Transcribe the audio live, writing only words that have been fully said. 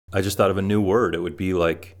I just thought of a new word. It would be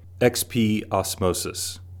like XP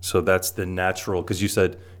osmosis. So that's the natural, because you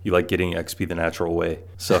said you like getting XP the natural way.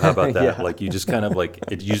 So how about that? Yeah. Like you just kind of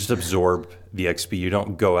you just absorb the XP. You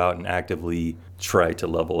don't go out and actively try to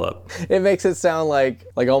level up. It makes it sound like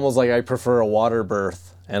almost like I prefer a water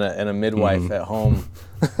birth and a midwife at home.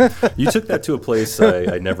 You took that to a place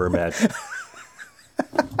I never imagined.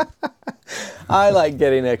 I like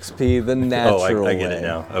getting XP the natural way. I get it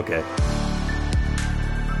now. Okay.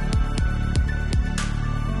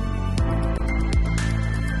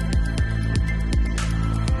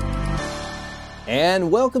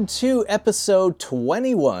 And welcome to episode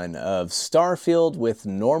 21 of Starfield with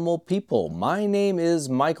Normal People. My name is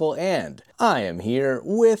Michael and I am here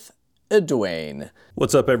with Dwayne.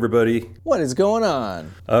 What's up, everybody? What is going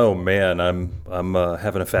on? Oh man, I'm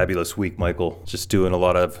having a fabulous week, Michael. Just doing a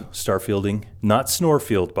lot of Starfielding, not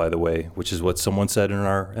Snorfield, by the way, which is what someone said in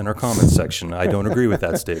our comments section. I don't agree with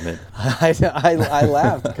that statement. I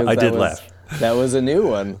laughed because I did laugh. That was a new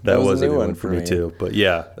one. That was a new one for me too. But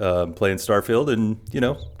yeah, playing Starfield and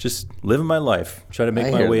just living my life, trying to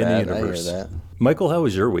make my way in the universe. I hear that. Michael, how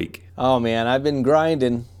was your week? Oh man, I've been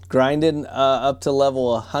grinding up to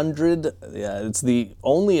level 100. It's the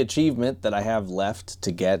only achievement that I have left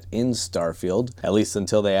to get in Starfield, at least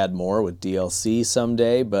until they add more with DLC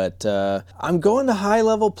someday. But I'm going to high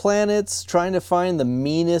level planets, trying to find the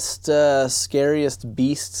meanest, scariest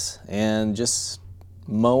beasts, and just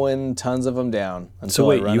mowing tons of them down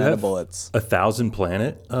until I run out of bullets. 1,000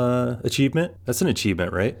 planet achievement? That's an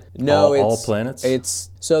achievement, right? No, all planets.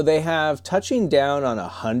 So they have touching down on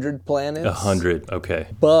 100 planets. 100, okay.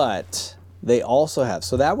 But they also have,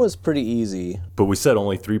 so that was pretty easy. But we said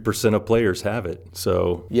only 3% of players have it,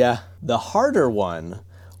 so. Yeah, the harder one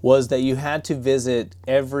was that you had to visit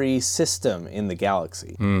every system in the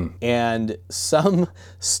galaxy. And some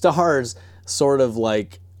stars sort of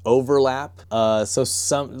like overlap. So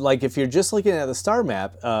some, like if you're just looking at the star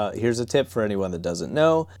map, here's a tip for anyone that doesn't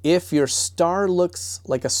know. If your star looks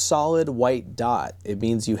like a solid white dot, it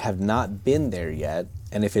means you have not been there yet.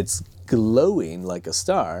 And if it's glowing like a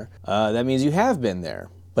star, that means you have been there.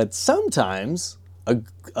 But sometimes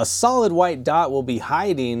a solid white dot will be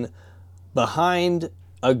hiding behind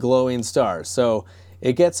a glowing star. So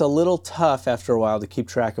it gets a little tough after a while to keep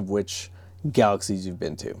track of which galaxies you've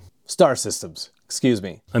been to. Star systems. Excuse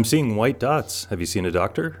me. I'm seeing white dots. Have you seen a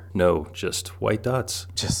doctor? No, just white dots.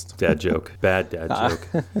 Just dad joke. Bad dad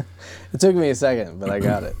joke. It took me a second, but I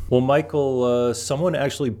got it. Well, Michael, someone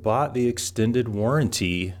actually bought the extended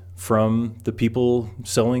warranty from the people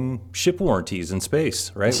selling ship warranties in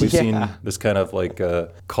space, right? We've seen this kind of like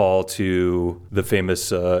call to the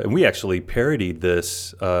famous, and we actually parodied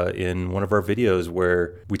this in one of our videos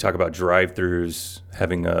where we talk about drive-thrus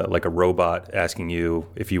having a robot asking you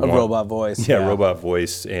if you want. A robot voice. Yeah, robot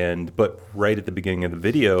voice. But right at the beginning of the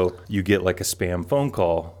video, you get like a spam phone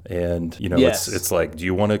call. And, it's like, do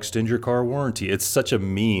you want to extend your car warranty? It's such a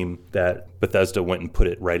meme that Bethesda went and put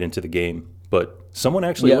it right into the game. But someone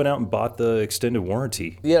actually went out and bought the extended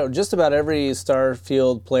warranty. Just about every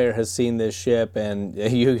Starfield player has seen this ship, and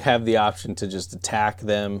you have the option to just attack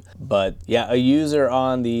them. But a user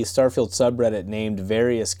on the Starfield subreddit named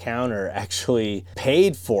Various Counter actually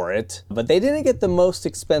paid for it, but they didn't get the most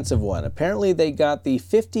expensive one. Apparently they got the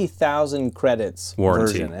 50,000 credits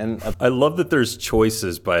warranty version. And I love that there's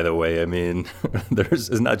choices, by the way. I mean, it's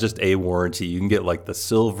not just a warranty. You can get like the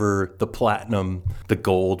silver, the platinum, the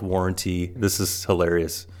gold warranty. This is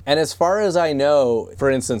hilarious. And as far as I know, for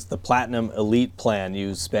instance, the Platinum Elite plan,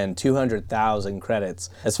 you spend 200,000 credits.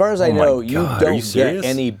 As far as I know, you don't get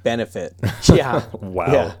any benefit. Yeah.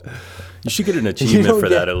 Wow. Yeah. You should get an achievement for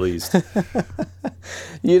that at least.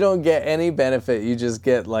 You don't get any benefit. You just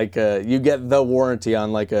get you get the warranty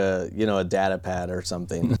on like a data pad or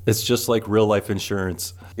something. It's just like real life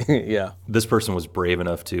insurance. Yeah. This person was brave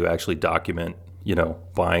enough to actually document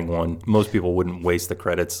buying one. Most people wouldn't waste the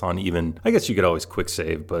credits on I guess you could always quick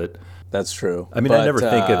save, but that's true. I mean, I never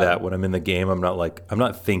think of that when I'm in the game. I'm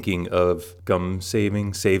not thinking of save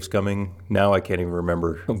scumming. Now I can't even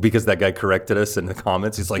remember because that guy corrected us in the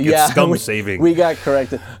comments. He's like, it's scum saving. We got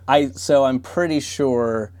corrected. So I'm pretty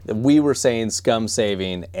sure that we were saying scum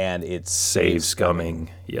saving and it's save scumming.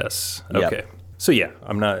 Yes. Okay. Yep. So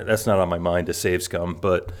that's not on my mind to save scum,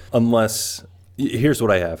 but here's what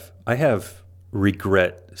I have. I have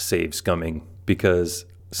regret save scumming because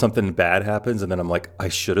something bad happens and then I'm like, I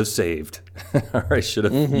should have saved. Or I should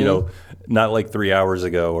have, not like 3 hours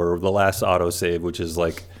ago or the last autosave, which is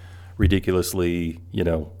like ridiculously,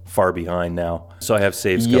 far behind now. So I have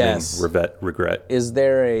saves coming, Yes. regret. Is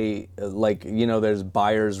there a, like, there's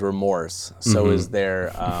buyer's remorse. So is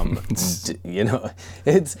there,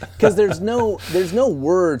 it's because there's no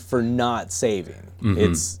word for not saving.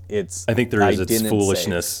 It's I think there is. It's didn't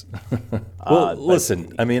foolishness. Well,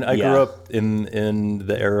 listen. I mean, I yeah. grew up in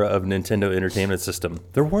the era of Nintendo Entertainment System.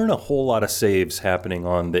 There weren't a whole lot of saves happening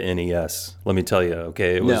on the NES. Let me tell you.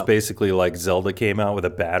 Okay, it was No. basically like Zelda came out with a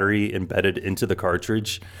battery embedded into the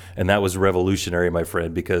cartridge, and that was revolutionary, my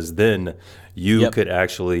friend, because then you could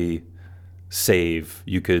actually save.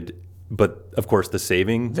 You could, but of course, the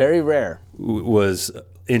saving Very rare. was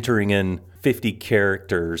entering in 50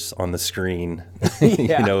 characters on the screen,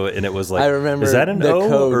 Yeah. and it was like, I remember is that an the O or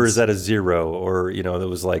codes. is that a 0? Or, there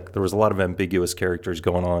was a lot of ambiguous characters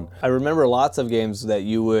going on. I remember lots of games that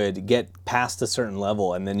you would get past a certain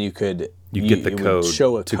level, and then you could get the it code would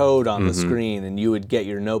show a code on the screen, and you would get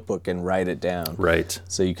your notebook and write it down. Right.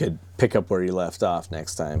 So you could pick up where you left off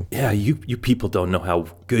next time. Yeah, you people don't know how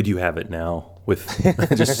good you have it now with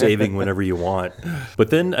just saving whenever you want.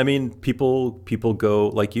 But then, I mean, people go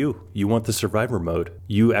like you. You want the survivor mode.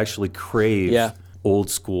 You actually crave old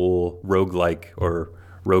school roguelike or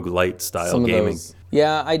roguelite style Some gaming. of those.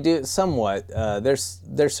 Yeah, I do somewhat. There's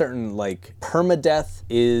certain, like, permadeath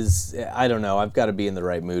is, I don't know, I've got to be in the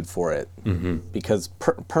right mood for it. Because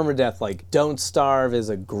permadeath, like, Don't Starve is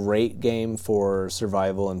a great game for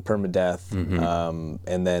survival and permadeath.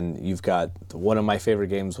 And then you've got, one of my favorite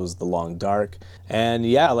games was The Long Dark. And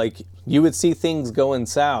yeah, like, you would see things going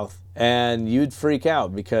south and you'd freak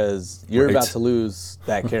out because you're about to lose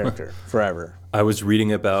that character forever. I was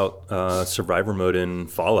reading about survivor mode in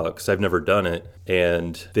Fallout because I've never done it,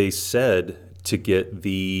 and they said to get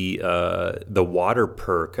the water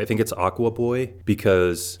perk. I think it's Aqua Boy,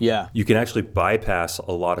 because you can actually bypass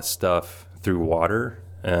a lot of stuff through water,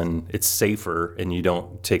 and it's safer, and you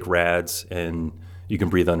don't take rads, and you can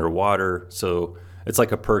breathe underwater. So it's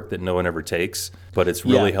like a perk that no one ever takes, but it's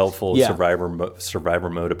really helpful in survivor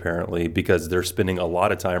mode apparently, because they're spending a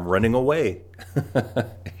lot of time running away.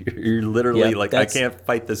 You're literally like, I can't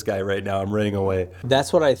fight this guy right now. I'm running away.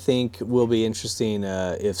 That's what I think will be interesting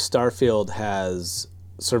if Starfield has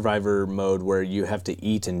survivor mode where you have to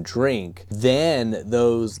eat and drink. Then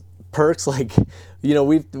those perks, like,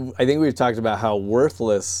 I think we've talked about how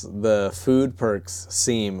worthless the food perks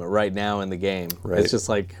seem right now in the game. Right. It's just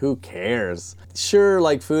like, who cares? Sure,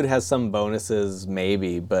 like, food has some bonuses,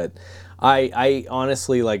 maybe, but I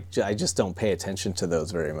honestly, like, I just don't pay attention to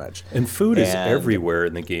those very much. And food is everywhere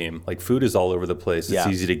in the game. Like, food is all over the place. It's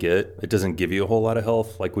easy to get. It doesn't give you a whole lot of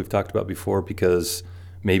health, like we've talked about before, because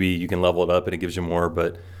maybe you can level it up and it gives you more,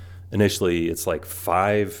 but initially it's like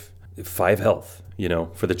five health,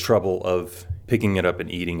 for the trouble of picking it up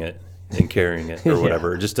and eating it and carrying it or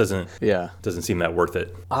whatever. It just doesn't seem that worth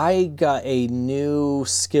it. I got a new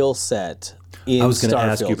skill set in Starfield. I was going to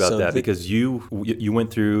ask you about that because you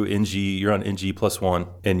went through NG. You're on NG +1,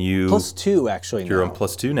 and you +2 actually. You're on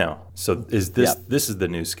 +2 now. So is this this is the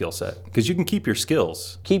new skill set? Because you can keep your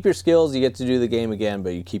skills. Keep your skills. You get to do the game again,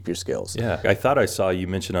 but you keep your skills. Yeah, I thought I saw you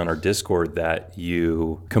mention on our Discord that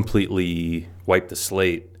you completely wiped the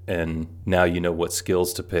slate, and now you know what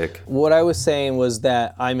skills to pick. What I was saying was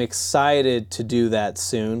that I'm excited to do that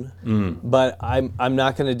soon, but I'm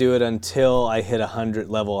not going to do it until I hit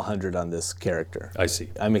level 100 on this character. I see.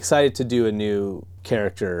 I'm excited to do a new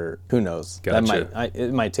character. Who knows? Gotcha.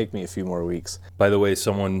 It might take me a few more weeks. By the way,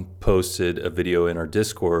 someone posted a video in our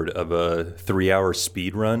Discord of a 3-hour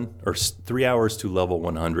speed run, or 3 hours to level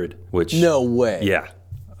 100, which... No way. Yeah.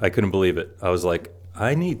 I couldn't believe it. I was like,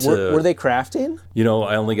 I need to... Were they crafting?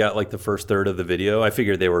 I only got like the first third of the video. I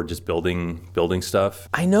figured they were just building stuff.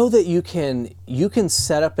 I know that you can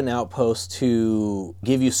set up an outpost to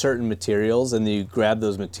give you certain materials, and then you grab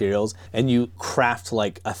those materials and you craft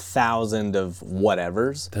like 1,000 of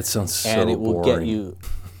whatevers. That sounds so and it will boring. get you.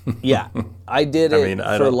 Yeah, I did it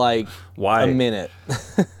for like a minute.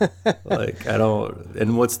 Like, I don't.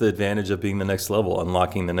 And what's the advantage of being the next level?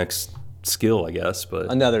 Unlocking the next skill, I guess,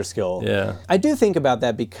 but another skill. Yeah. I do think about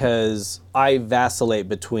that because I vacillate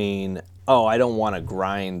between, I don't want to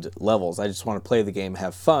grind levels. I just want to play the game,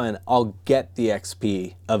 have fun. I'll get the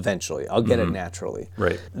XP eventually. I'll get it naturally.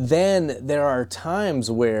 Right. Then there are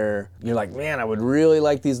times where you're like, man, I would really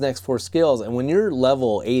like these next 4 skills. And when you're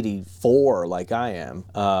level 84 like I am,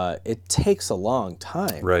 it takes a long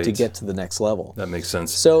time to get to the next level. That makes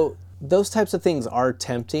sense. So those types of things are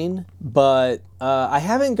tempting, but I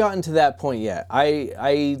haven't gotten to that point yet.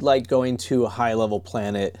 I like going to a high-level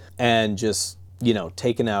planet and just,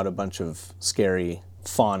 taking out a bunch of scary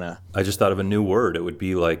fauna. I just thought of a new word. It would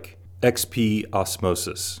be like XP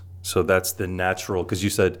osmosis. So that's the natural, because you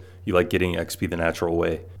said you like getting XP the natural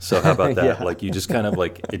way. So how about that? Yeah. Like you just kind of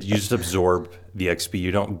like, you just absorb the XP.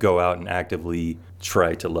 You don't go out and actively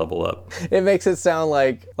try to level up. It makes it sound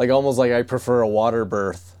like almost like I prefer a water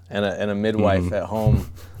birth and a midwife at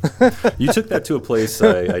home. You took that to a place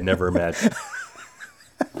I never imagined.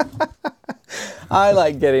 I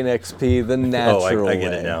like getting XP the natural way. I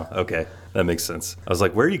get it now. Okay. That makes sense. I was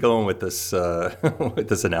like, where are you going with this with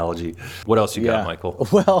this analogy? What else you got, Michael?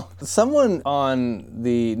 Well, someone on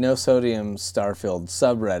the No Sodium Starfield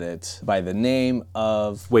subreddit by the name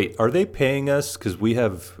of... Wait, are they paying us? Because we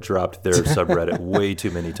have dropped their subreddit way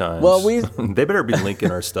too many times. Well, they better be linking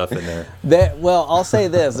our stuff in there. Well, I'll say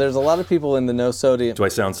this. There's a lot of people in the No Sodium... Do I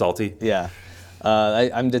sound salty? Yeah.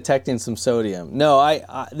 I'm detecting some sodium. No,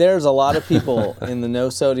 there's a lot of people in the No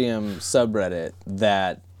Sodium subreddit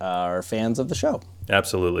that are fans of the show.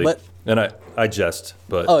 Absolutely. And I jest,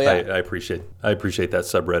 but I appreciate that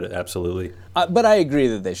subreddit, absolutely. But I agree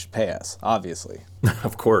that they should pay us, obviously.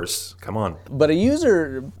 Of course. Come on. But a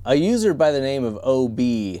user by the name of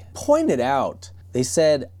OB pointed out, they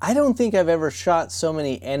said, I don't think I've ever shot so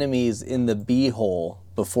many enemies in the B-hole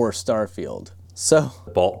before Starfield. So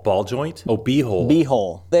ball joint? Oh, B-hole.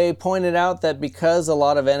 B-hole. They pointed out that because a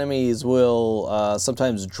lot of enemies will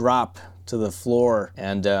sometimes drop to the floor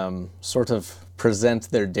and sort of present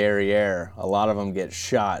their derriere, a lot of them get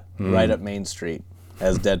shot right up Main Street,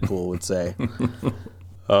 as Deadpool would say.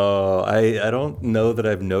 I don't know that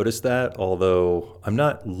I've noticed that, although I'm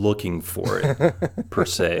not looking for it per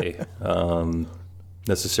se.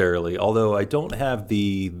 Necessarily, although I don't have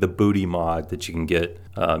the booty mod that you can get,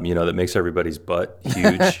 that makes everybody's butt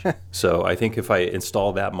huge. So I think if I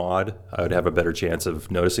install that mod, I would have a better chance of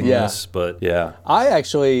noticing this. But yeah, I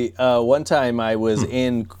actually one time I was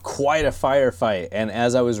in quite a firefight, and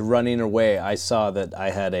as I was running away, I saw that I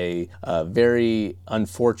had a very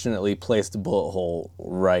unfortunately placed bullet hole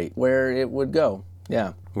right where it would go.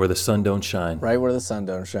 Yeah. Where the sun don't shine. Right where the sun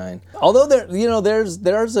don't shine. Although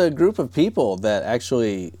there's a group of people that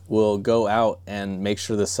actually will go out and make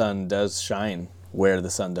sure the sun does shine where the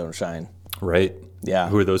sun don't shine. Right. Yeah.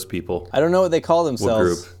 Who are those people? I don't know what they call themselves.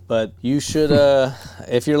 What group? But you should,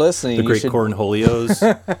 if you're listening, the Great Cornholios.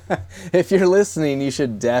 If you're listening, you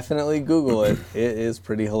should definitely Google it. It is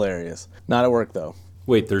pretty hilarious. Not at work though.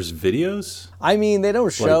 Wait, there's videos? I mean, they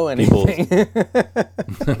don't show anything.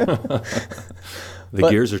 The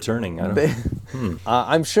gears are turning.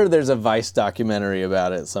 I'm sure there's a Vice documentary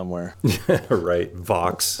about it somewhere. Right,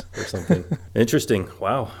 Vox or something. Interesting.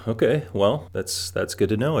 Wow. Okay. Well, that's good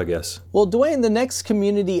to know, I guess. Well, Dwayne, the next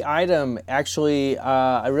community item, actually,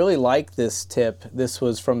 I really like this tip. This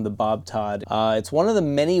was from the Bob Todd. It's one of the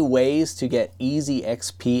many ways to get easy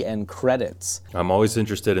XP and credits. I'm always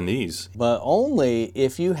interested in these. But only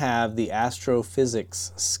if you have the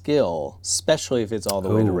astrophysics skill, especially if it's all the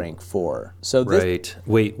way to rank 4. So this, right.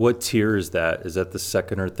 Wait, what tier is that? Is that the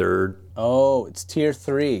second or third? Oh, it's tier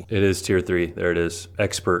 3. It is tier 3. There it is.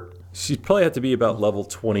 Expert. So you probably have to be about level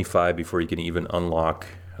 25 before you can even unlock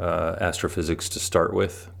astrophysics to start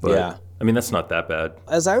with. But, yeah. I mean, that's not that bad.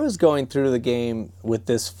 As I was going through the game with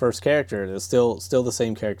this first character, it's still the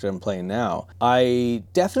same character I'm playing now, I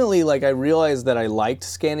definitely, I realized that I liked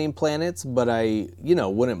scanning planets, but I,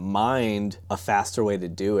 wouldn't mind a faster way to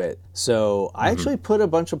do it. So I actually put a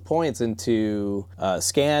bunch of points into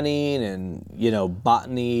scanning and,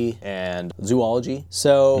 botany and zoology.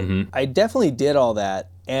 So I definitely did all that.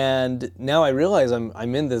 And now I realize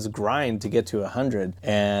I'm in this grind to get to 100,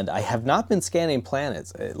 and I have not been scanning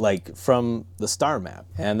planets from the star map,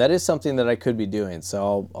 and that is something that I could be doing.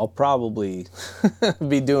 So I'll probably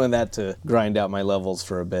be doing that to grind out my levels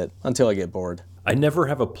for a bit until I get bored. I never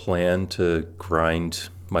have a plan to grind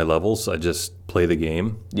my levels. I just play the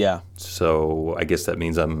game. Yeah. So I guess that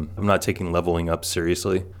means I'm not taking leveling up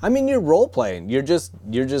seriously. I mean, you're role playing. You're just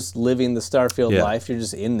living the Starfield life. You're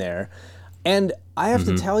just in there. And I have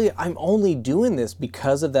to tell you, I'm only doing this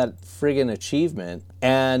because of that friggin' achievement,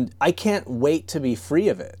 and I can't wait to be free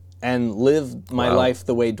of it and live my life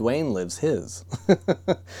the way Dwayne lives his.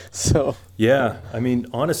 So yeah, I mean,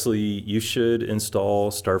 honestly, you should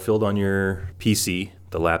install Starfield on your PC,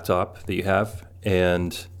 the laptop that you have,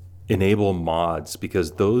 and enable mods,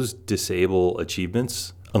 because those disable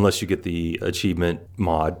achievements unless you get the achievement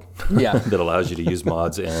mod that allows you to use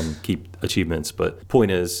mods and keep achievements. But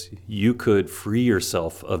point is, you could free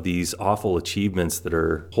yourself of these awful achievements that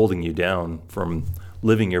are holding you down from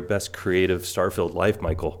living your best creative Starfield life,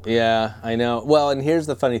 Michael. Yeah, I know. Well, and here's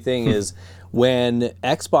the funny thing is, when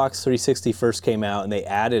Xbox 360 first came out and they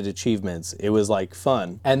added achievements, it was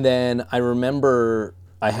fun. And then I remember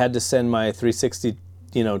I had to send my 360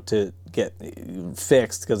 to get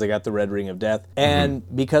fixed because I got the Red Ring of Death. And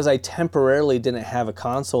because I temporarily didn't have a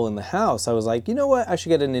console in the house, I was like, you know what? I should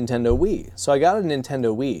get a Nintendo Wii. So I got a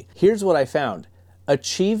Nintendo Wii. Here's what I found.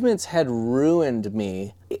 Achievements had ruined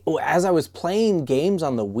me. As I was playing games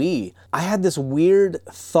on the Wii, I had this weird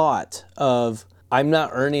thought of, I'm not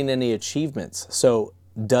earning any achievements. So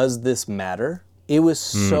does this matter? It was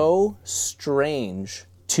so strange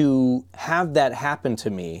to have that happen to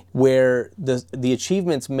me, where the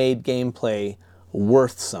achievements made gameplay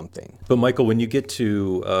worth something. But Michael, when you get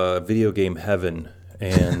to video game heaven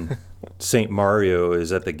and Saint Mario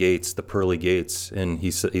is at the gates, the pearly gates, and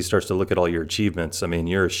he starts to look at all your achievements, I mean,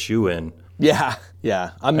 you're a shoo-in. Yeah,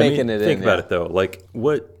 I'm making it in. Think about it though, like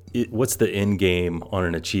what's the end game on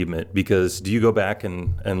an achievement? Because do you go back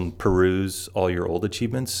and peruse all your old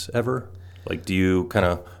achievements ever? Like, do you kind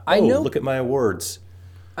of, look at my awards?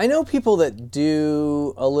 I know people that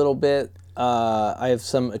do a little bit. I have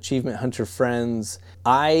some achievement hunter friends.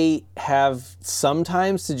 I have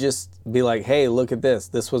sometimes to just be like, hey, look at this.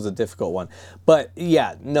 This was a difficult one. But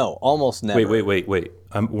yeah, no, almost never. Wait.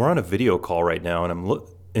 We're on a video call right now, and I'm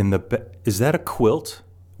is that a quilt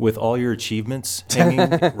with all your achievements hanging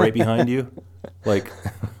right behind you? Like,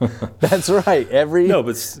 that's right. Every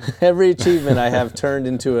achievement I have turned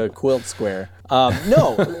into a quilt square.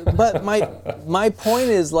 No, but my point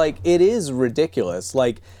is, like, it is ridiculous.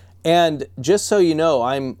 Like, and just so you know,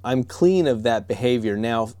 I'm clean of that behavior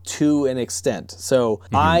now to an extent. So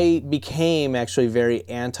I became actually very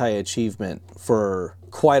anti-achievement for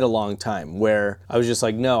quite a long time, where I was just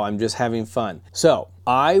like, no, I'm just having fun. So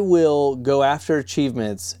I will go after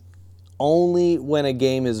achievements only when a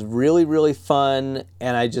game is really, really fun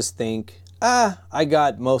and I just think, I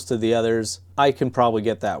got most of the others. I can probably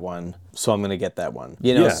get that one, so I'm going to get that one.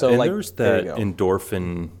 So and like, there's that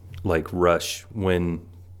endorphin like rush when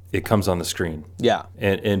it comes on the screen. Yeah.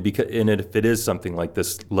 And if it is something like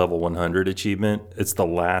this level 100 achievement, it's the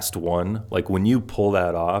last one. Like, when you pull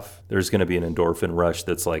that off, there's going to be an endorphin rush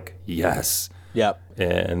that's like, yes. Yep.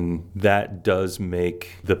 And that does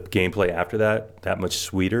make the gameplay after that much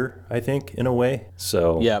sweeter, I think, in a way.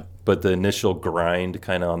 So, yep. But the initial grind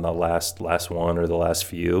kind of on the last one or the last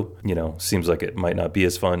few, seems like it might not be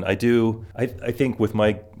as fun. I think with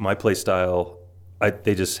my play style,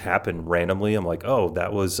 they just happen randomly. I'm like, oh,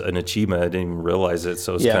 that was an achievement. I didn't even realize it.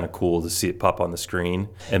 So it's kind of cool to see it pop on the screen.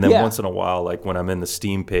 And then once in a while, like when I'm in the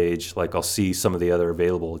Steam page, like I'll see some of the other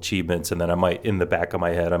available achievements. And then I might, in the back of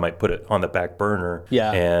my head, I might put it on the back burner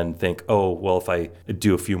and think, oh, well, if I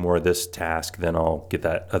do a few more of this task, then I'll get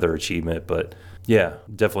that other achievement. But yeah,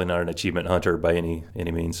 definitely not an achievement hunter by any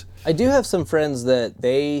means. I do have some friends that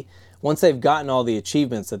once they've gotten all the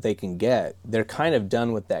achievements that they can get, they're kind of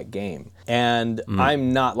done with that game. And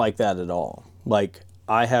I'm not like that at all. Like,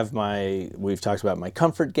 I have we've talked about my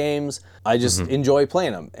comfort games. I just enjoy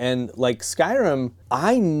playing them. And like Skyrim,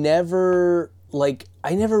 I never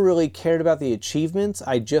really cared about the achievements.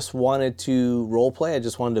 I just wanted to role play. I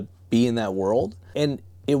just wanted to be in that world. And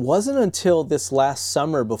it wasn't until this last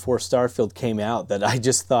summer before Starfield came out that I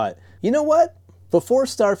just thought, you know what? Before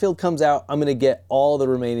Starfield comes out, I'm going to get all the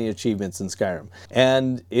remaining achievements in Skyrim.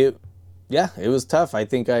 And it was tough. I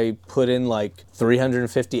think I put in like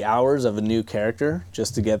 350 hours of a new character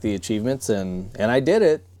just to get the achievements, and I did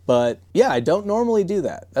it. But yeah, I don't normally do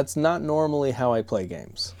that. That's not normally how I play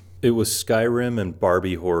games. It was Skyrim and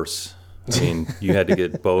Barbie Horse. I mean, you had to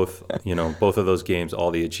get both of those games,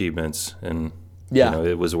 all the achievements, and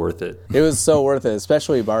it was worth it. It was so worth it,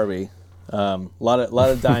 especially Barbie. A lot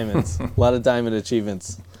of diamonds, a lot of diamond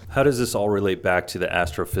achievements. How does this all relate back to the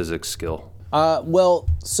astrophysics skill? Well,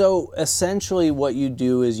 so essentially what you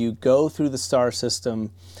do is you go through the star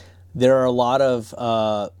system. There are a lot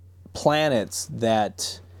of planets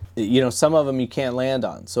that, some of them you can't land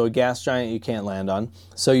on. So a gas giant you can't land on.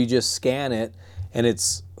 So you just scan it and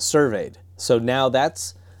it's surveyed. So now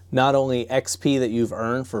that's not only XP that you've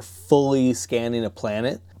earned for fully scanning a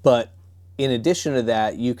planet, but in addition to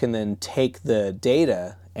that, you can then take the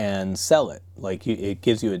data and sell it. Like it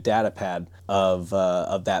gives you a data pad of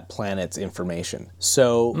that planet's information.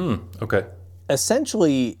 So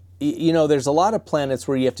essentially, there's a lot of planets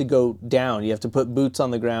where you have to go down. You have to put boots on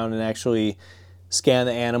the ground and actually scan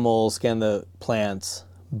the animals, scan the plants.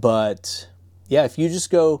 But yeah, if you just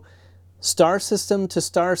go star system to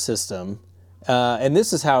star system, and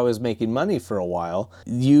this is how I was making money for a while.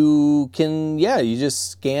 You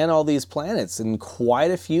just scan all these planets, and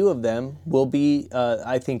quite a few of them will be,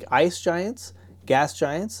 I think, ice giants, gas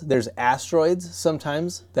giants. There's asteroids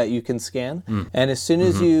sometimes that you can scan. And as soon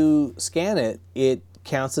as you scan it, it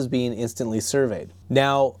counts as being instantly surveyed.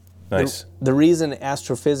 Now, Nice. The reason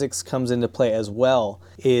astrophysics comes into play as well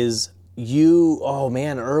is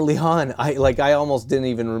early on, I almost didn't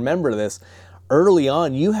even remember this. Early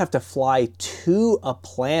on, you have to fly to a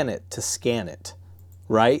planet to scan it,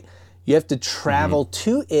 right? You have to travel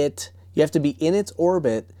to it, you have to be in its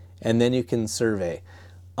orbit, and then you can survey.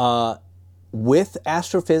 With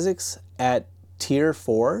astrophysics at Tier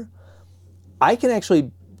 4, I can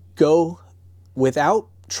actually go without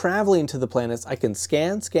traveling to the planets. I can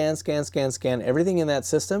scan everything in that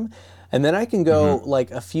system, and then I can go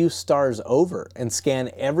like a few stars over and scan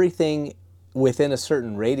everything within a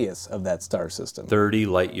certain radius of that star system. 30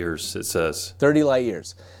 light years, it says. 30 light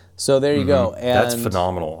years. So there you go. And that's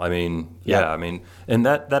phenomenal. I mean, and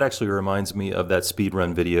that actually reminds me of that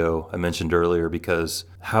speedrun video I mentioned earlier, because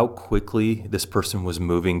how quickly this person was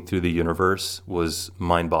moving through the universe was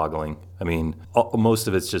mind-boggling. I mean, most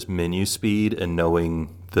of it's just menu speed and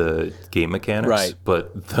knowing the game mechanics. Right.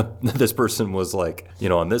 But this person was like,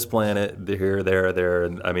 on this planet, here, there.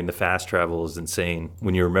 And I mean, the fast travel is insane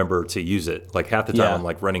when you remember to use it. Like half the time I'm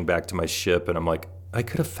like running back to my ship and I'm like, I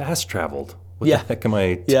could have fast traveled. What the heck am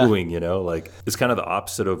I doing, Like, it's kind of the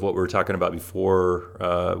opposite of what we were talking about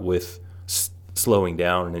before with slowing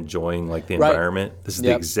down and enjoying, like, the environment. This is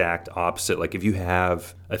the exact opposite. Like, if you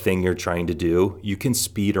have a thing you're trying to do, you can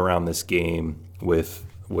speed around this game with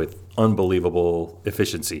unbelievable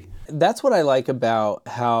efficiency. That's what I like about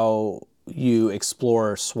how you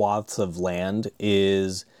explore swaths of land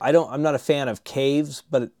is I'm not a fan of caves,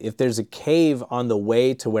 but if there's a cave on the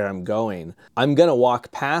way to where I'm going, I'm going to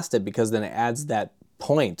walk past it because then it adds that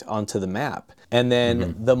point onto the map. And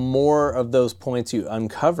then the more of those points you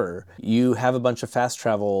uncover, you have a bunch of fast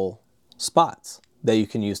travel spots that you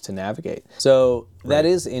can use to navigate. So that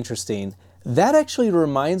is interesting. That actually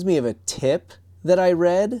reminds me of a tip that I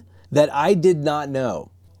read that I did not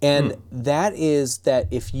know. And that is that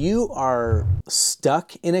if you are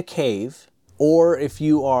stuck in a cave, or if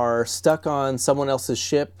you are stuck on someone else's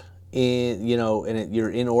ship, you're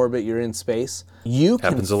in orbit, you're in space,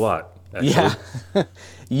 happens a lot, actually. Yeah,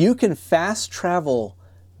 you can fast travel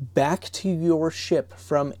back to your ship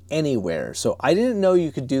from anywhere. So I didn't know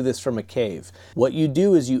you could do this from a cave. What you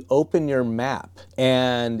do is you open your map,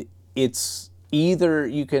 and it's either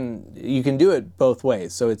you can do it both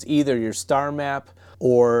ways. So it's either your star map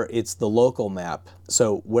or it's the local map.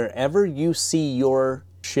 So wherever you see your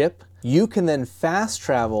ship, you can then fast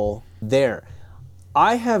travel there.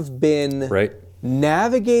 I have been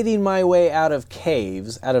navigating my way out of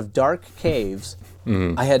caves, out of dark caves.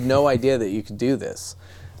 I had no idea that you could do this.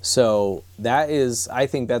 So I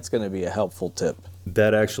think that's going to be a helpful tip.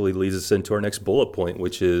 That actually leads us into our next bullet point,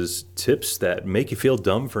 which is tips that make you feel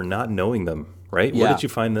dumb for not knowing them. Right? Yeah. Where did you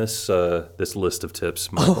find this list of tips,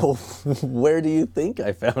 Michael? Where do you think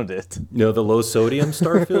I found it? The low sodium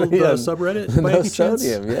Starfield subreddit? By No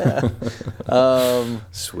sodium, yeah.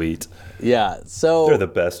 Sweet. Yeah, so they're the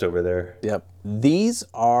best over there. Yep. These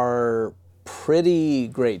are pretty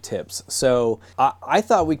great tips. So I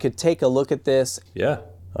thought we could take a look at this. Yeah.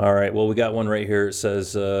 All right, well, we got one right here. It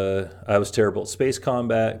says, I was terrible at space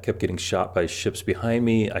combat, kept getting shot by ships behind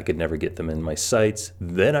me. I could never get them in my sights.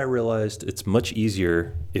 Then I realized it's much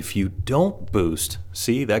easier if you don't boost.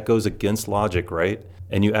 See, that goes against logic, right?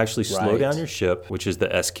 And you actually slow down your ship, which is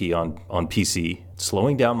the S key on PC.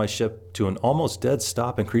 Slowing down my ship to an almost dead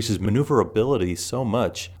stop increases maneuverability so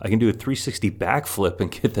much. I can do a 360 backflip and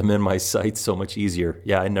get them in my sights so much easier.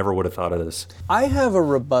 Yeah, I never would have thought of this. I have a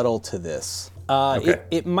rebuttal to this.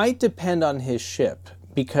 It might depend on his ship,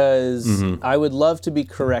 because I would love to be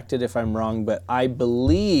corrected if I'm wrong, but I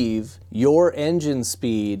believe your engine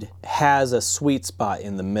speed has a sweet spot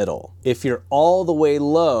in the middle. If you're all the way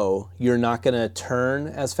low, you're not going to turn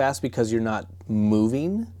as fast because you're not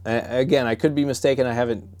moving. Again, I could be mistaken. I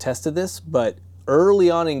haven't tested this, but early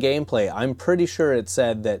on in gameplay, I'm pretty sure it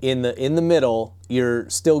said that in the middle, you're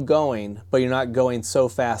still going, but you're not going so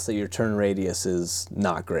fast that your turn radius is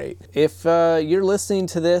not great. If you're listening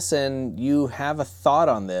to this and you have a thought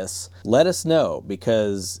on this, let us know,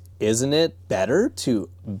 because isn't it better to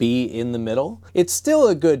be in the middle? It's still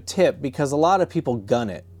a good tip because a lot of people gun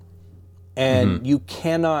it. And you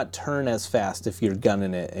cannot turn as fast if you're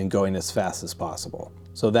gunning it and going as fast as possible.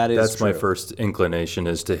 So that's true. My first inclination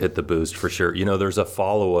is to hit the boost for sure. There's a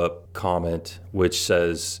follow-up comment which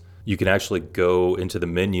says you can actually go into the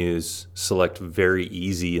menus, select very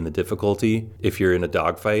easy in the difficulty if you're in a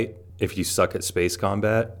dogfight, if you suck at space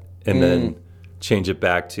combat, and then change it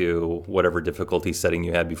back to whatever difficulty setting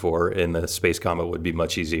you had before, and the space combat would be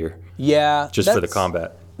much easier. Yeah. Just for the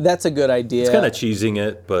combat. That's a good idea. It's kind of cheesing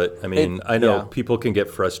it, but I mean, I know people can get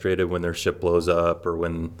frustrated when their ship blows up or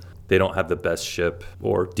when they don't have the best ship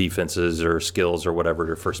or defenses or skills or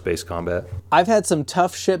whatever for space combat. I've had some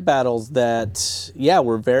tough ship battles that,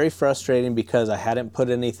 were very frustrating because I hadn't put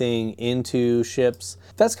anything into ships.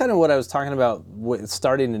 That's kind of what I was talking about with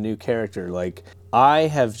starting a new character. Like, I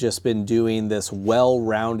have just been doing this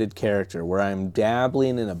well-rounded character where I'm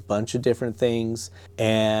dabbling in a bunch of different things.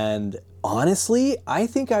 And honestly, I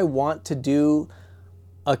think I want to do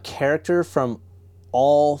a character from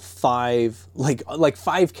all 5, like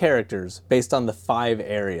 5 characters based on the 5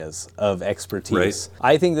 areas of expertise.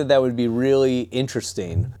 Right. I think that would be really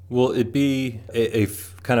interesting. Well, it'd be a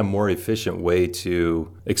kind of more efficient way to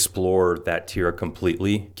explore that tier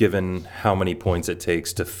completely, given how many points it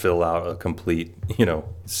takes to fill out a complete,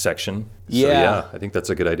 section. So, yeah, I think that's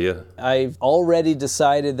a good idea. I've already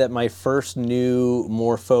decided that my first new,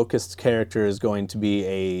 more focused character is going to be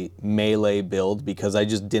a melee build because I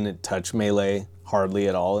just didn't touch melee hardly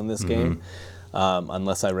at all in this game,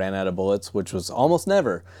 unless I ran out of bullets, which was almost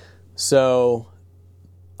never. So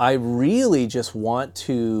I really just want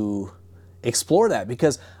to explore that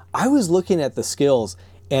because I was looking at the skills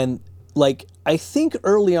and I think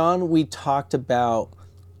early on we talked about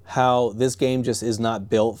how this game just is not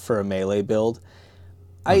built for a melee build.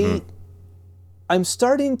 I'm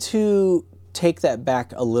starting to take that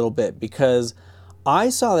back a little bit because I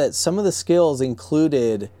saw that some of the skills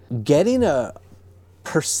included getting a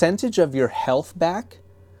percentage of your health back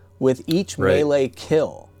with each melee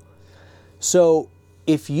kill. So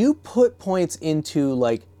if you put points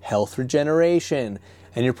into health regeneration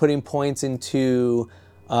and you're putting points into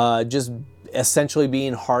just essentially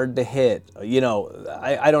being hard to hit,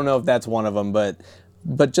 I don't know if that's one of them,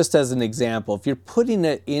 but just as an example, if you're putting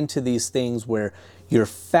it into these things where you're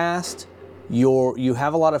fast, you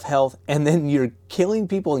have a lot of health, and then you're killing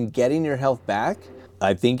people and getting your health back,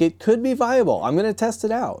 I think it could be viable. I'm going to test it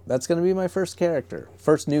out. That's going to be my first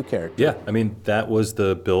new character. Yeah, I mean, that was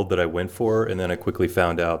the build that I went for, and then I quickly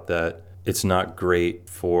found out that it's not great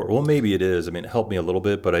for, well, maybe it is. I mean, it helped me a little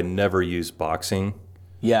bit, but I never used boxing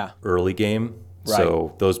early game. Right.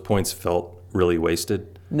 So those points felt really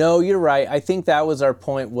wasted. No, you're right. I think that was our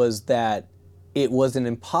point, was that it was an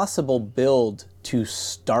impossible build to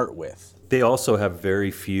start with. They also have very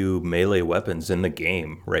few melee weapons in the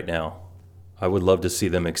game right now. I would love to see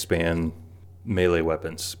them expand melee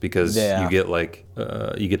weapons because you get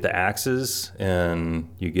you get the axes and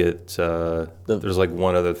you get there's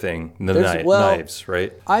one other thing, knives,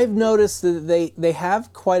 right? I've noticed that they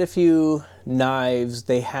have quite a few knives.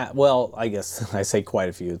 They have, I guess I say quite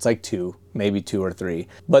a few. It's 2, maybe 2 or 3.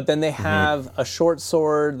 But then they have a short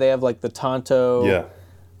sword. They have the Tonto.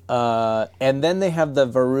 Yeah. And then they have the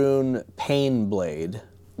Varun Pain Blade,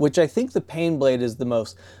 which I think the Pain Blade is the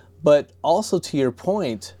most. But also to your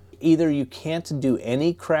point, either you can't do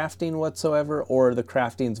any crafting whatsoever or the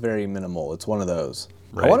crafting's very minimal. It's one of those.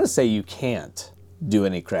 Right. I want to say you can't do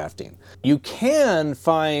any crafting. You can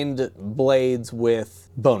find blades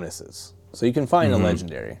with bonuses. So you can find a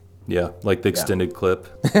legendary. Yeah, like the extended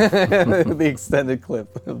clip. The extended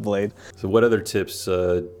clip blade. So what other tips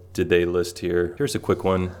did they list here? Here's a quick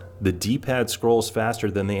one. The D-pad scrolls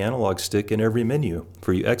faster than the analog stick in every menu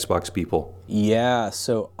for you Xbox people. Yeah,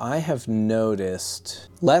 so I have noticed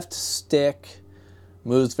left stick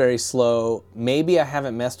moves very slow. Maybe I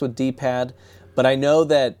haven't messed with D-pad, but I know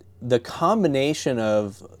that the combination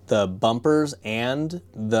of the bumpers and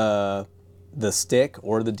the stick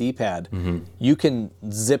or the D-pad, you can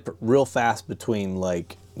zip real fast between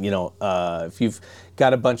if you've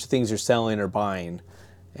got a bunch of things you're selling or buying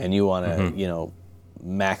and you want to,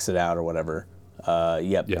 max it out or whatever.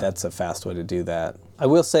 That's a fast way to do that. I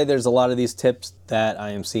will say there's a lot of these tips that I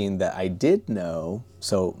am seeing that I did know,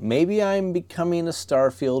 so maybe I'm becoming a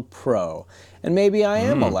Starfield pro, and maybe I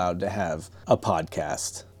am allowed to have a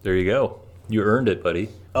podcast. There you go. You earned it, buddy.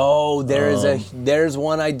 Oh, there's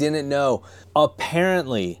one I didn't know.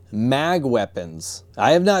 Apparently, mag weapons,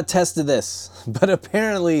 I have not tested this, but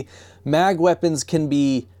apparently mag weapons can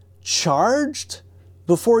be charged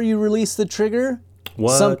before you release the trigger.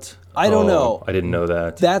 What? I don't know. I didn't know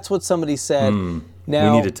that. That's what somebody said.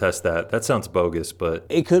 Now, we need to test that. That sounds bogus, but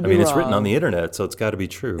it could be wrong. It's written on the internet, so it's got to be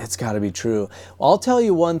true. It's got to be true. Well, I'll tell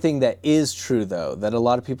you one thing that is true, though, that a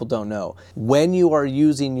lot of people don't know. When you are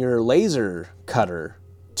using your laser cutter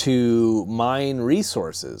to mine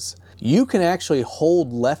resources, you can actually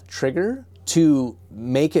hold left trigger to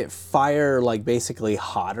make it fire basically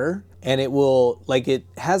hotter, and it will it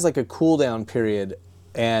has a cooldown period,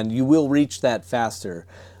 and you will reach that faster.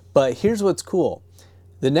 But here's what's cool.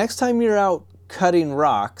 The next time you're out cutting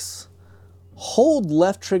rocks, hold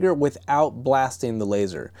left trigger without blasting the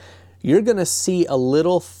laser. You're going to see a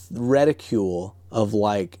little reticule of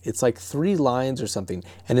like, it's like 3 lines or something,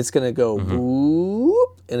 and it's going to go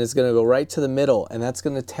whoop, and it's going to go right to the middle, and that's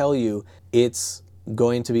going to tell you it's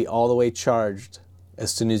going to be all the way charged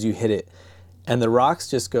as soon as you hit it. And the rocks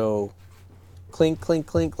just go clink, clink,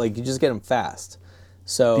 clink, like you just get them fast.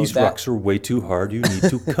 So these rocks are way too hard. You need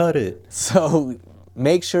to cut it. So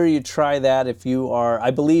make sure you try that if you are,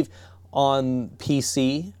 I believe on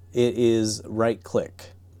PC, it is right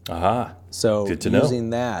click. Aha. So good to using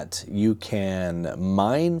that, you can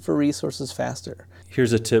mine for resources faster.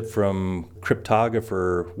 Here's a tip from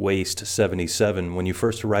cryptographer Waste77. When you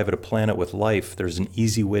first arrive at a planet with life, there's an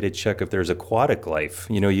easy way to check if there's aquatic life.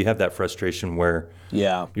 You know, you have that frustration where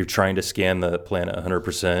you're trying to scan the planet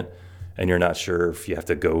 100% and you're not sure if you have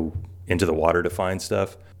to go into the water to find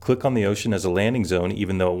stuff. Click on the ocean as a landing zone,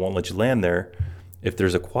 even though it won't let you land there. If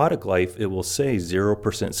there's aquatic life, it will say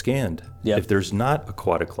 0% scanned. Yep. If there's not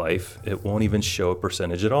aquatic life, it won't even show a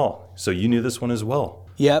percentage at all. So you knew this one as well.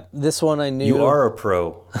 Yep, this one I knew. You are a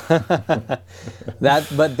pro. But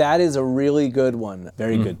that is a really good one.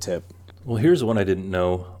 Very good tip. Well, here's one I didn't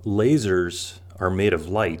know. Lasers are made of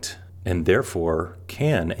light and therefore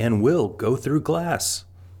can and will go through glass.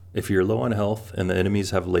 If you're low on health and the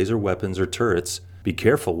enemies have laser weapons or turrets, be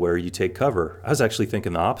careful where you take cover. I was actually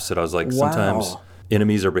thinking the opposite. I was like, sometimes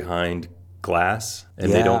enemies are behind glass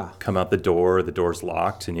and they don't come out the door's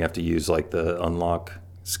locked, and you have to use like the unlock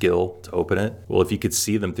skill to open it. Well, if you could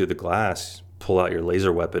see them through the glass, pull out your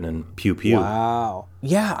laser weapon and pew pew. Wow.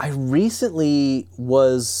 Yeah, I recently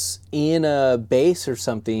was in a base or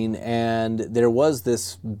something, and there was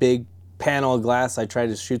this big panel of glass. I tried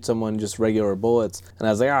to shoot someone just regular bullets, and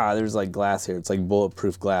I was like, there's like glass here. It's like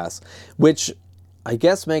bulletproof glass, which I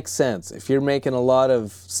guess makes sense. If you're making a lot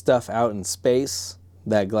of stuff out in space,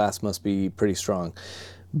 that glass must be pretty strong.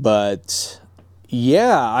 But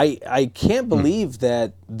yeah, I can't believe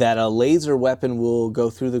that a laser weapon will go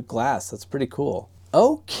through the glass. That's pretty cool.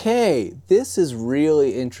 Okay, this is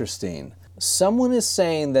really interesting. Someone is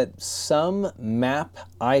saying that some map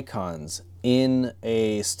icons in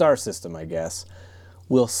a star system, I guess,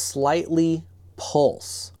 will slightly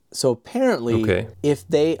pulse. So apparently, if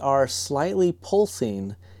they are slightly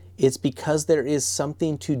pulsing, it's because there is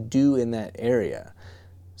something to do in that area.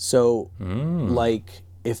 So, like,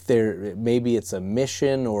 if maybe it's a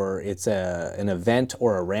mission or it's an event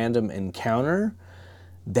or a random encounter,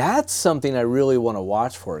 that's something I really want to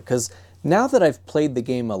watch for. Because now that I've played the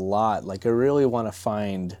game a lot, like, I really want to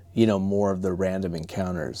find, more of the random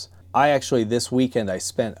encounters. This weekend, I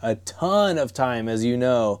spent a ton of time, as you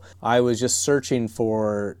know. I was just searching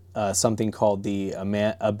for something called the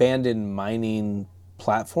Abandoned Mining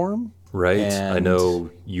Platform. Right. And I know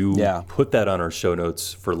you put that on our show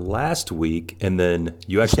notes for last week, and then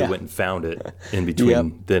you actually went and found it in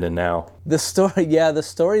between then and now. The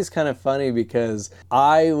story is kind of funny because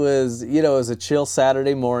I was, it was a chill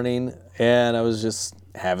Saturday morning, and I was just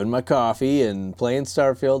having my coffee and playing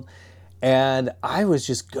Starfield. And I was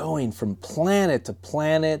just going from planet to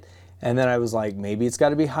planet, and then I was like, maybe it's got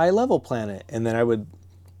to be high-level planet. And then I would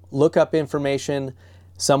look up information.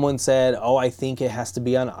 Someone said, I think it has to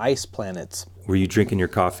be on ice planets. Were you drinking your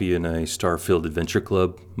coffee in a Starfield Adventure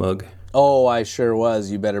Club mug? Oh, I sure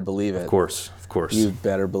was. You better believe it. Of course. You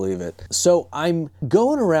better believe it. So I'm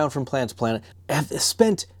going around from planet to planet. I've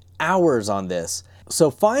spent hours on this.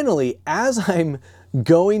 So finally, as I'm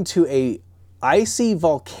going to a icy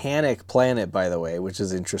volcanic planet, by the way, which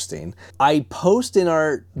is interesting, I post in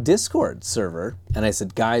our Discord server, and I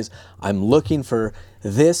said, guys, I'm looking for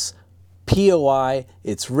this POI.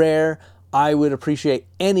 It's rare. I would appreciate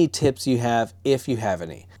any tips you have, if you have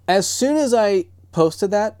any. As soon as I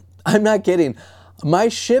posted that, I'm not kidding, my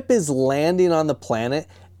ship is landing on the planet.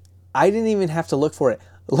 I didn't even have to look for it.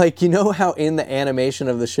 Like, you know how in the animation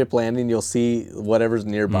of the ship landing, you'll see whatever's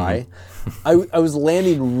nearby? I was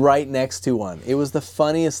landing right next to one. It was the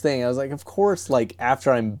funniest thing. I was like, of course, like, after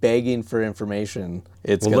I'm begging for information,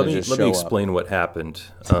 it's going to just show up. Let me explain what happened.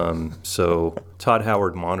 So Todd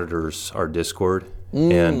Howard monitors our Discord,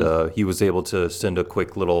 and he was able to send a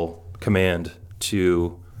quick little command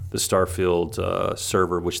to the Starfield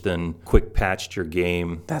server, which then quick patched your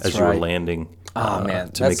game as you were landing. Oh, man,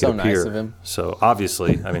 to that's make so it appear. nice of him. So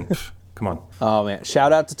obviously, I mean, come on. Oh, man.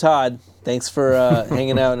 Shout out to Todd. Thanks for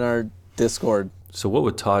hanging out in our Discord. So what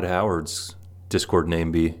would Todd Howard's Discord name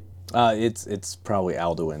be? It's probably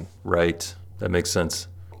Alduin. Right. That makes sense.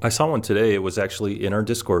 I saw one today. It was actually in our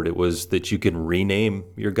Discord. It was that you can rename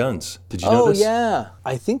your guns. Did you know this? Oh, yeah.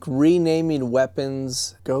 I think renaming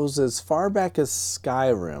weapons goes as far back as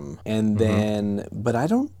Skyrim. And then, but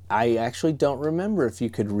I actually don't remember if you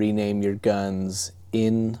could rename your guns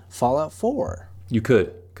in Fallout 4. You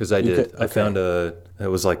could because I did. I found it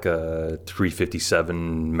was like a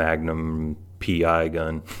 357 Magnum PI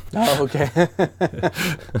gun. Oh, okay.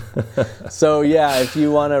 So yeah, if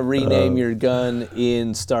you want to rename your gun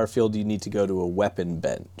in Starfield, you need to go to a weapon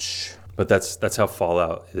bench. But that's how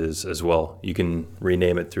Fallout is as well. You can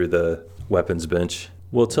rename it through the weapons bench.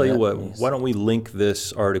 Well, tell you what, why don't we link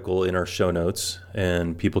this article in our show notes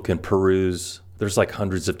and people can peruse. There's like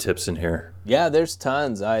hundreds of tips in here. Yeah, there's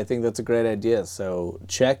tons. I think that's a great idea. So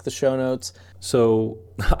check the show notes. So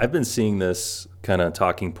I've been seeing this kind of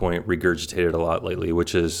talking point regurgitated a lot lately,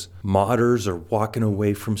 which is modders are walking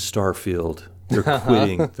away from Starfield. They're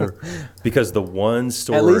quitting. Because the one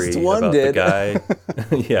story At least one about did. the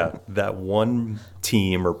guy, yeah, that one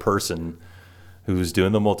team or person who was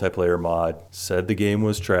doing the multiplayer mod said the game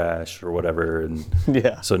was trash or whatever. And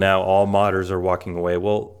Yeah. so now all modders are walking away.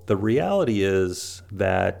 Well, the reality is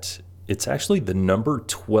that it's actually the number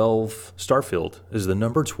 12, Starfield is the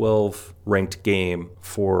number 12 ranked game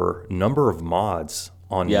for number of mods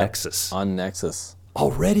on Nexus. On Nexus.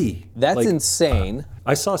 Already. That's insane.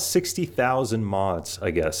 I saw 60,000 mods, I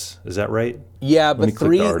guess. Is that right? Yeah, Let me but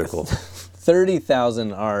click the article.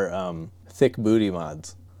 30,000 are thick booty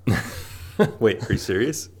mods. Wait, are you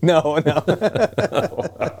serious? No.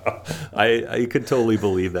 I could totally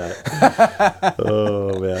believe that.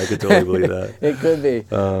 Oh, man, I could totally believe that. It could be.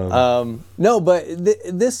 No, but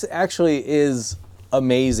this actually is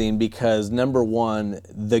amazing because, number one,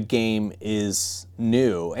 the game is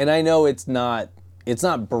new. And I know it's not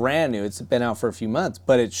brand new. It's been out for a few months,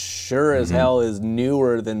 but it sure as hell is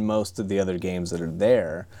newer than most of the other games that are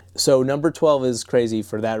there. So number 12 is crazy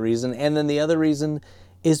for that reason. And then the other reason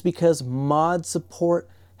is because mod support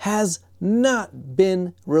has not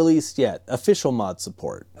been released yet. Official mod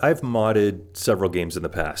support. I've modded several games in the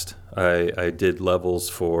past. I did levels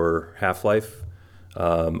for Half-Life,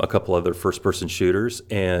 a couple other first-person shooters,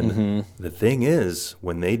 and the thing is,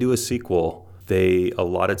 when they do a sequel, they a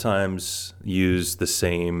lot of times use the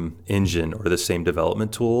same engine or the same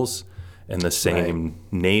development tools and the same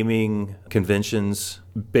naming conventions.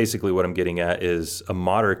 Basically what I'm getting at is a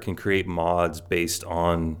modder can create mods based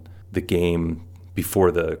on the game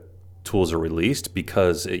before the tools are released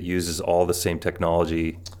because it uses all the same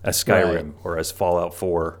technology as Skyrim or as Fallout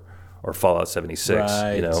 4 or Fallout 76,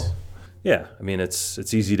 you know. Yeah, I mean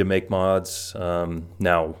it's easy to make mods.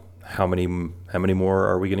 Now, how many more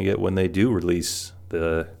are we going to get when they do release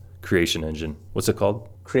the creation engine? What's it called?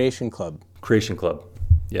 Creation Club. Creation Club.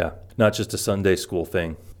 Yeah, not just a Sunday school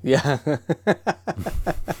thing. Yeah.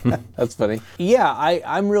 That's funny. Yeah,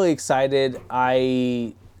 I'm really excited.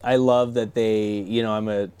 I love that they, you know, I'm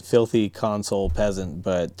a filthy console peasant,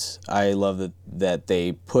 but I love that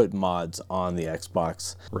they put mods on the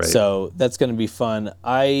Xbox. Right. So that's going to be fun.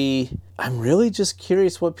 I'm really just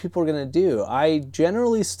curious what people are going to do. I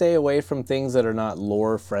generally stay away from things that are not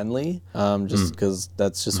lore friendly, just because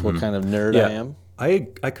that's just what kind of nerd I am.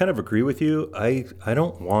 I kind of agree with you. I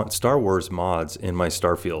don't want Star Wars mods in my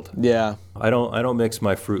Starfield. Yeah. I don't mix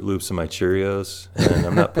my Fruit Loops and my Cheerios, and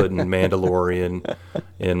I'm not putting Mandalorian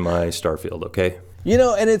in my Starfield, okay? You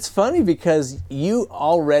know, and it's funny because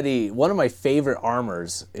one of my favorite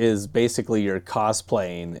armors is basically your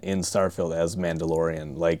cosplaying in Starfield as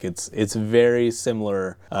Mandalorian. Like it's very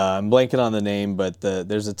similar. I'm blanking on the name, but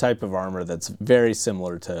there's a type of armor that's very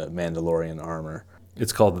similar to Mandalorian armor.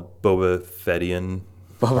 It's called Boba Fettian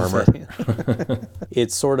armor.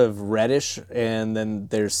 It's sort of reddish, and then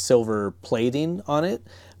there's silver plating on it.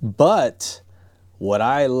 But what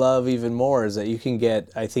I love even more is that you can get,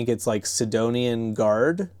 I think it's like Sidonian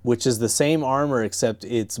Guard, which is the same armor except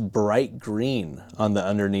it's bright green on the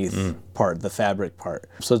underneath part, the fabric part.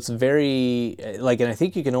 So it's very, and I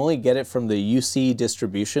think you can only get it from the UC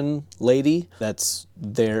distribution lady that's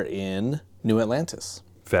there in New Atlantis.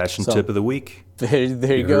 Fashion tip of the week. There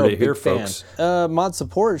you go. Heard it here, Big fan. folks. Mod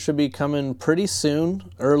support should be coming pretty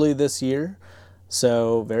soon, early this year.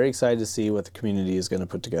 So very excited to see what the community is going to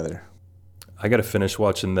put together. I got to finish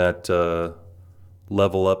watching that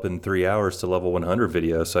level up in 3 hours to level 100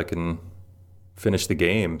 video so I can finish the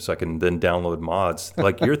game, so I can then download mods.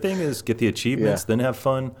 Like your thing is get the achievements, then have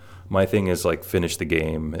fun. My thing is like finish the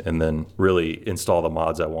game and then really install the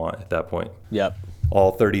mods I want at that point. Yep.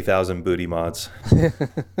 All 30,000 booty mods.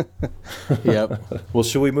 Yep. Well,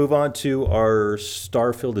 should we move on to our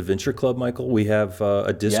Starfield Adventure Club, Michael? We have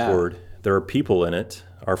a Discord. Yeah. There are people in it,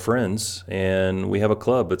 our friends, and we have a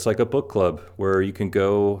club. It's like a book club where you can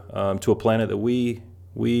go to a planet that we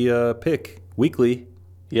pick weekly.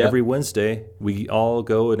 Yep. Every Wednesday, we all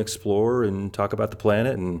go and explore and talk about the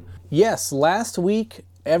planet. And yes, last week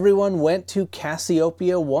everyone went to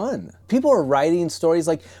Cassiopeia 1. People are writing stories.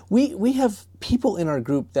 Like, we have people in our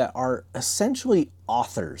group that are essentially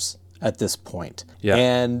authors at this point. Yeah.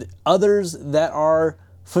 And others that are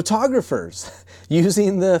photographers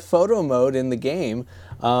using the photo mode in the game.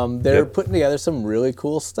 They're putting together some really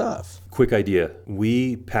cool stuff. Quick idea.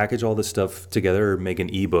 We package all this stuff together, make an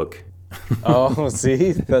ebook. Oh,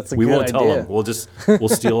 see? That's a good idea. We won't tell them. We'll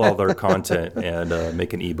steal all their content and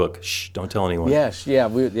make an ebook. Shh, don't tell anyone.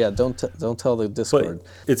 Don't tell the Discord. But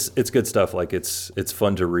it's good stuff. Like it's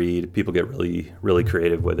fun to read. People get really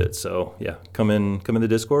creative with it. So yeah, come in the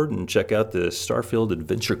Discord and check out the Starfield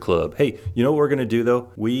Adventure Club. Hey, you know what we're gonna do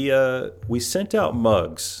though? We sent out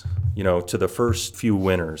mugs, to the first few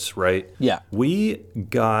winners, right? Yeah. We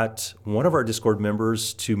got one of our Discord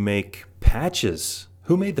members to make patches.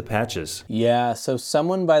 Who made the patches? Yeah, so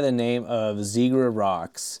someone by the name of Zegra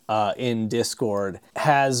Rocks in Discord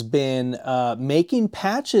has been making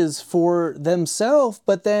patches for themselves,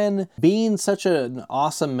 but then being such an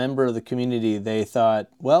awesome member of the community, they thought,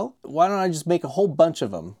 well, why don't I just make a whole bunch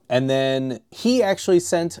of them? And then he actually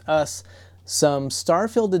sent us some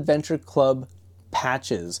Starfield Adventure Club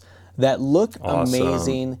patches that look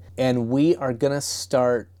amazing, and we are going to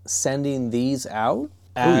start sending these out.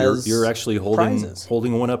 You're actually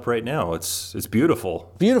holding one up right now. It's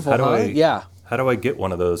beautiful. Beautiful, yeah. How do I get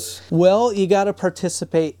one of those? Well, you got to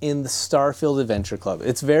participate in the Starfield Adventure Club.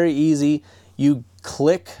 It's very easy. You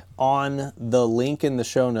click on the link in the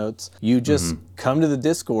show notes. You just come to the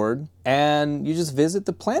Discord and you just visit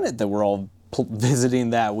the planet that we're all visiting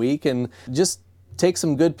that week and just take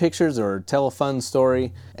some good pictures or tell a fun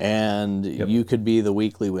story, and you could be the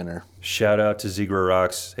weekly winner. Shout out to Zegra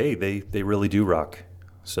Rocks. Hey, they really do rock.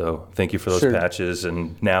 So thank you for those patches,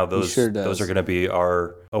 and now those are going to be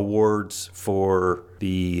our awards for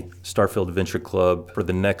the Starfield Adventure Club for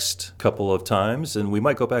the next couple of times, and we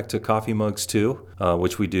might go back to coffee mugs too,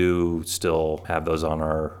 which we do still have those on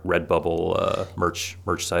our Redbubble merch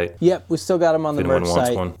site. Yep, we still got them on the merch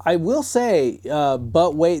site. One. I will say,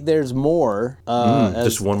 but wait, there's more.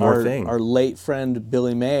 Just one more thing. Our late friend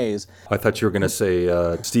Billy Mays. I thought you were going to say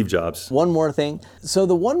Steve Jobs. One more thing. So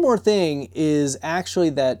the one more thing is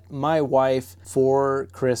actually that my wife for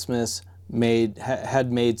Christmas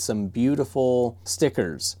had made some beautiful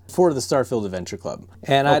stickers for the Starfield Adventure Club.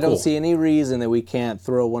 And I don't see any reason that we can't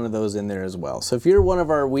throw one of those in there as well. So if you're one of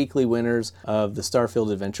our weekly winners of the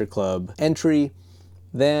Starfield Adventure Club entry,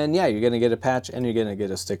 then you're going to get a patch and you're going to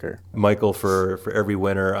get a sticker. Michael, for every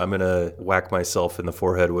winner, I'm going to whack myself in the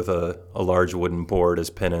forehead with a large wooden board as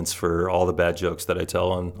penance for all the bad jokes that I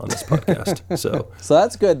tell on this podcast. So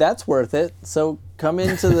that's good. That's worth it. So come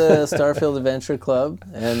into the Starfield Adventure Club,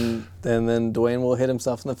 and then Dwayne will hit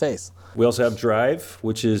himself in the face. We also have Drive,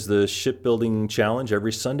 which is the shipbuilding challenge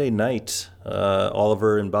every Sunday night.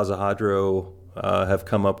 Oliver and Bazahadro have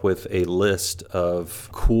come up with a list of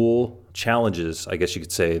cool challenges, I guess you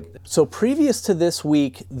could say. So previous to this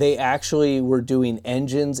week, they actually were doing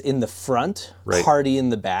engines in the front, party in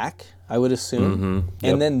the back, I would assume.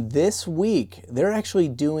 And then this week, they're actually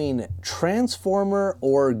doing Transformer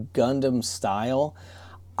or Gundam style.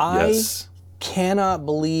 I cannot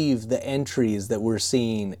believe the entries that we're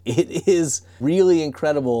seeing. It is really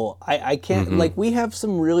incredible. I can't, we have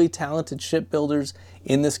some really talented shipbuilders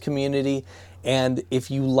in this community. And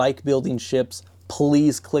if you like building ships,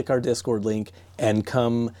 please click our Discord link and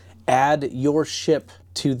come add your ship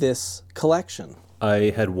to this collection.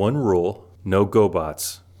 I had one rule, no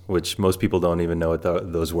GoBots, which most people don't even know what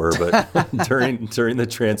those were, but during the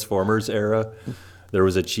Transformers era, there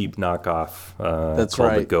was a cheap knockoff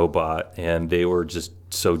called the GoBot, and they were just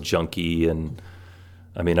so junky. And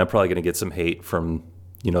I mean, I'm probably going to get some hate from,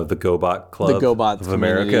 the GoBot Club of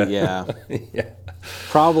America. Yeah.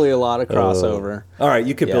 Probably a lot of crossover. All right,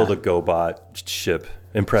 you could build a GoBot ship.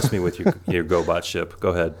 Impress me with your GoBot ship. Go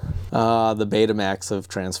ahead. The Betamax of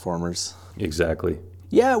Transformers. Exactly.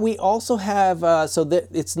 Yeah, we also have,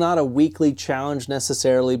 it's not a weekly challenge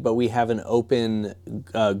necessarily, but we have an open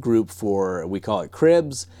group we call it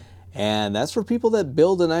Cribs, and that's for people that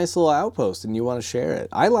build a nice little outpost and you want to share it.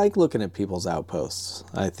 I like looking at people's outposts.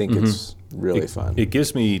 I think it's really fun. It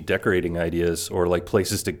gives me decorating ideas or like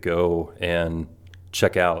places to go and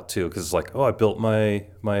check out too, because it's like, I built my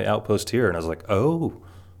outpost here, and I was like,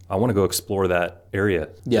 I want to go explore that area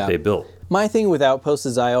that they built. My thing with outposts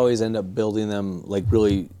is I always end up building them like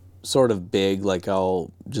really sort of big, like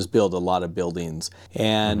I'll just build a lot of buildings,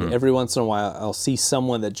 and every once in a while I'll see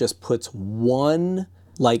someone that just puts one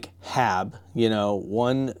like hab,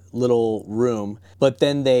 one little room, but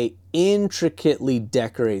then they intricately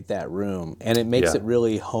decorate that room, and it makes it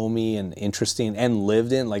really homey and interesting and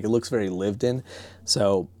lived in. Like, it looks very lived in.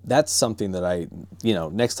 So that's something that I,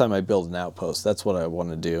 next time I build an outpost, that's what I want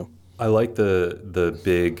to do. I like the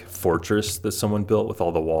big fortress that someone built with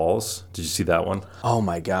all the walls. Did you see that one? Oh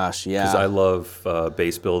my gosh, yeah. Because I love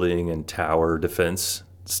base building and tower defense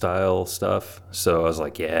style stuff. So I was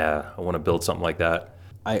like, I want to build something like that.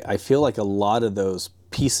 I feel like a lot of those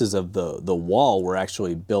pieces of the wall were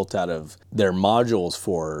actually built out of their modules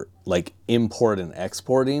for like import and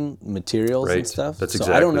exporting materials and stuff. That's so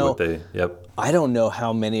exactly I don't know, what they, I don't know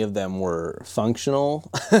how many of them were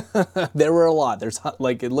functional. There were a lot. There's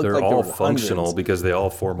like, it looked They're like all there were functional hundreds. because they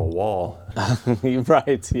all form a wall.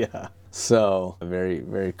 Right, yeah. So very,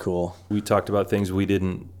 very cool. We talked about things we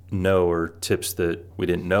didn't know or tips that we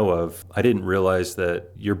didn't know of. I didn't realize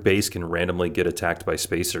that your base can randomly get attacked by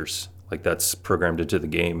spacers. Like, that's programmed into the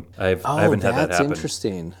game. I haven't had that happen. That's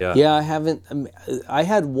interesting. Yeah, I haven't. I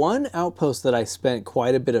had one outpost that I spent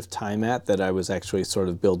quite a bit of time at that I was actually sort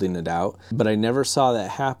of building it out, but I never saw that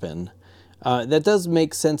happen. That does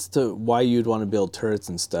make sense to why you'd want to build turrets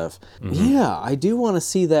and stuff. Mm-hmm. Yeah, I do want to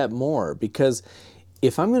see that more, because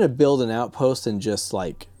if I'm going to build an outpost and just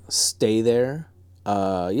like stay there,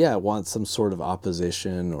 I want some sort of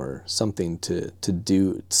opposition or something to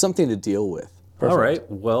deal with. Perfect. All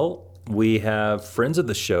right. Well, we have friends of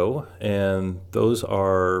the show, and those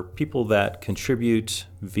are people that contribute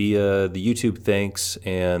via the YouTube thanks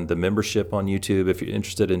and the membership on YouTube. If you're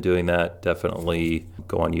interested in doing that, definitely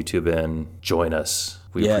go on YouTube and join us.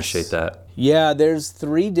 We appreciate that. Yeah, there's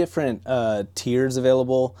 3 different tiers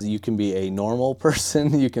available. You can be a normal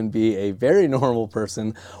person, you can be a very normal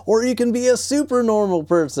person, or you can be a super normal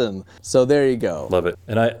person. So there you go. Love it.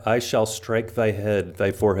 And I shall strike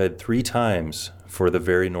thy forehead 3 times for the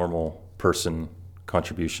very normal person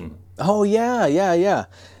contribution. Oh, yeah.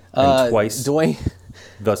 And twice Dwayne.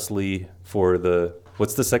 Thusly for the,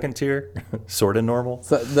 what's the second tier? Sort of normal?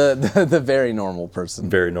 So the very normal person.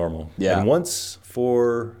 Very normal. Yeah. And once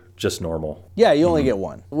for just normal. Yeah, you only get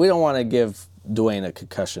one. We don't want to give Dwayne a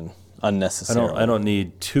concussion unnecessarily. I don't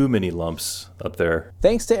need too many lumps up there.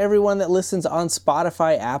 Thanks to everyone that listens on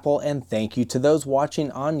Spotify, Apple, and thank you to those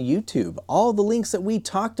watching on YouTube. All the links that we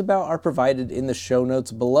talked about are provided in the show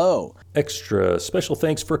notes below. Extra special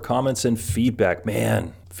thanks for comments and feedback.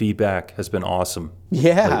 Man, feedback has been awesome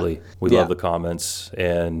lately. We love the comments,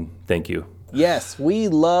 and thank you. Yes, we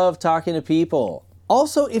love talking to people.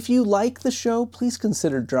 Also, if you like the show, please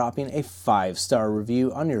consider dropping a 5-star review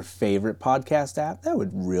on your favorite podcast app. That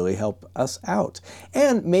would really help us out.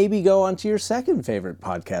 And maybe go onto your second favorite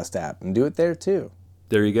podcast app and do it there too.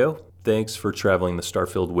 There you go. Thanks for traveling the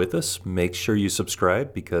Starfield with us. Make sure you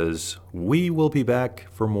subscribe, because we will be back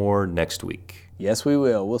for more next week. Yes, we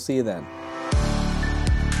will. We'll see you then.